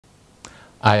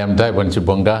I am Dyborn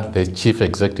Chibonga, the Chief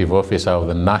Executive Officer of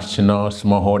the National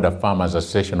Smallholder Farmers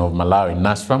Association of Malawi,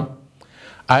 NASFAM.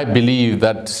 I believe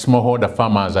that smallholder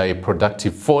farmers are a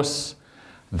productive force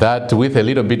that, with a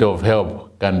little bit of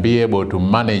help, can be able to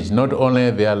manage not only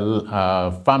their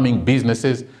farming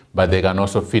businesses, but they can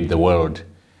also feed the world.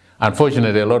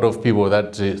 Unfortunately, a lot of people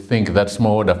that think that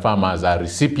smallholder farmers are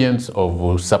recipients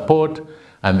of support,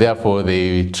 and therefore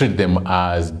they treat them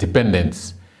as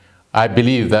dependents. I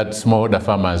believe that smallholder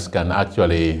farmers can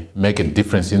actually make a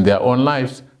difference in their own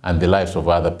lives and the lives of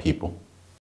other people.